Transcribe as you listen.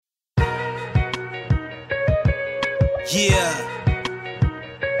Yeah.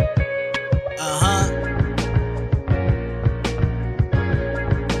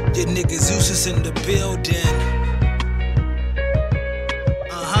 Your nigga Zeus is in the building.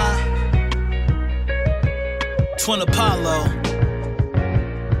 Twin Apollo.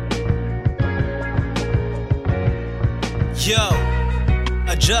 Yo.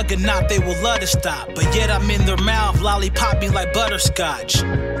 A juggernaut, they will love to stop, but yet I'm in their mouth, lollipop me like butterscotch.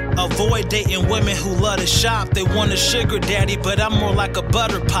 Avoid dating women who love to shop. They want a sugar daddy, but I'm more like a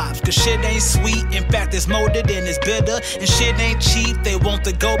butter pops. Cause shit ain't sweet, in fact it's molded and it's bitter. And shit ain't cheap, they want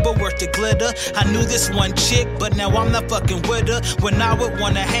the gold but worth the glitter. I knew this one chick, but now I'm not fucking with her. When I would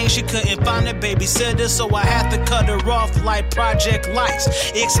wanna hang, she couldn't find a babysitter, so I had to cut her off like Project Lights.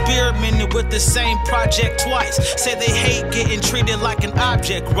 Experimented with the same project twice. Say they hate getting treated like an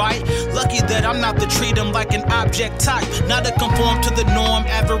object, right? Lucky that I'm not to treat them like an object type. Not to conform to the norm,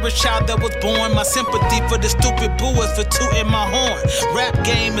 average child that was born. My sympathy for the stupid boo is for tooting my horn. Rap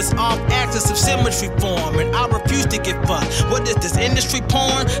game is off axis of symmetry form, and I refuse to get fucked. What is this industry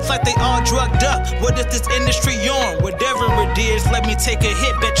porn? It's like they all drugged up. What is this industry yarn? Whatever it is, let me take a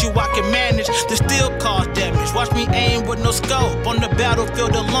hit. Bet you I can manage to still cause damage. Watch me aim with no scope on the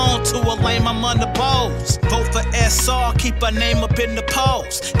battlefield alone. To a lame, I'm unopposed. Vote for SR, keep our name up in the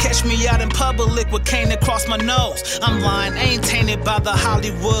polls. Catch me out in public with cane across my nose. I'm lying, ain't tainted by the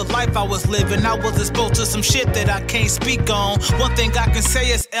Hollywood life I was living. I was exposed to some shit that I can't speak on. One thing I can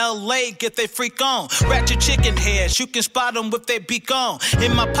say is LA, get they freak on. Ratchet chicken heads, you can spot them with their beak on.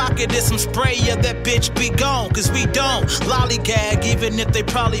 In my pocket is some spray, yeah, that bitch be gone. Cause we don't lollygag, even if they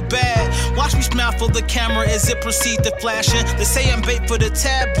probably bad. Watch me smile for the camera as it proceeds to flashing. They say I'm bait for the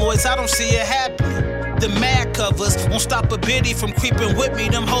tabloids, I don't see it happening. The mad covers won't stop a biddy from creeping with me.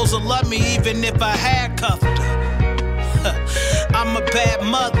 Them hoes will love me even if I had cuffed her. I'm a bad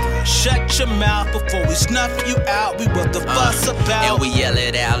mother. Shut your mouth before we snuff you out. We what the fuss about. And we yell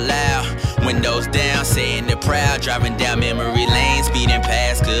it out loud. Windows down, saying they're proud. Driving down memory lane, speeding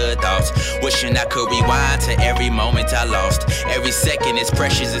past good thoughts. Wishing I could rewind to every moment I lost. Every second is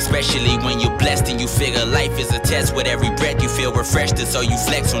precious, especially when you're blessed and you figure life is a test. With every breath you feel refreshed, and so you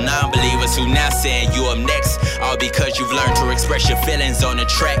flex on non-believers who now saying you up next. All because you've learned to express your feelings on the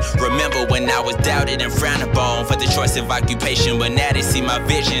track. Remember when I was doubted and frowned upon for the choice of occupation, but now they see my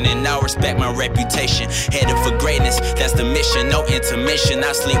vision and now respect my reputation. Headed for greatness, that's the mission, no intermission.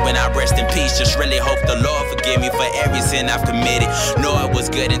 I sleep when I rest in peace, just really hope the Lord forgive me for every sin I've committed. Know it was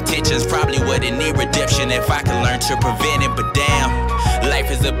good intentions, probably wouldn't need redemption if I could learn to prevent it, but damn, life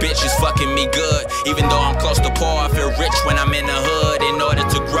is a bitch, it's fucking me good. Even though I'm close to poor, I feel rich when I'm in the hood. In order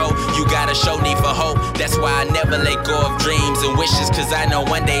to grow, you gotta show need for hope. That's why I never let go of dreams and wishes, cause I know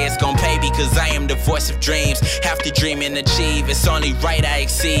one day it's gonna pay, because I am the voice of dreams. Have to dream and achieve, it's only right I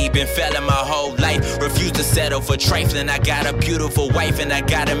exceed. Been failing my whole life, refuse to settle for trifling. I got a beautiful wife and I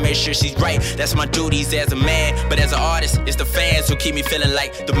gotta make sure she's right. That's my duties as a man, but as an artist, it's the fans who keep me feeling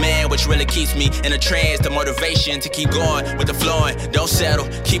like the man, which really keeps me in a trance. The motivation to keep going with the flowing. Don't settle,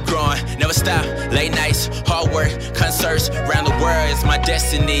 keep growing, never stop. Late nights, hard work, concerts around the world is my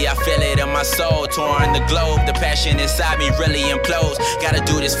destiny. I feel it in my soul, touring the globe. The passion inside me really implodes. Gotta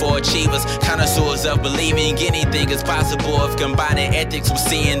do this for achievers, connoisseurs of believing anything is possible. If combining ethics with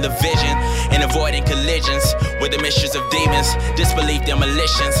seeing the vision and avoiding collisions with the mixtures of demons, disbelief,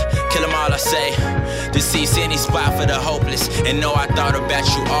 demolitions, kill them all I say. Decease any spot for the hopeless. And know I thought about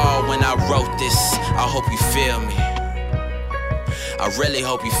you all when I wrote this. I hope you feel me, I really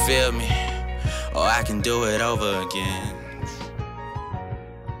hope you feel me, or I can do it over again.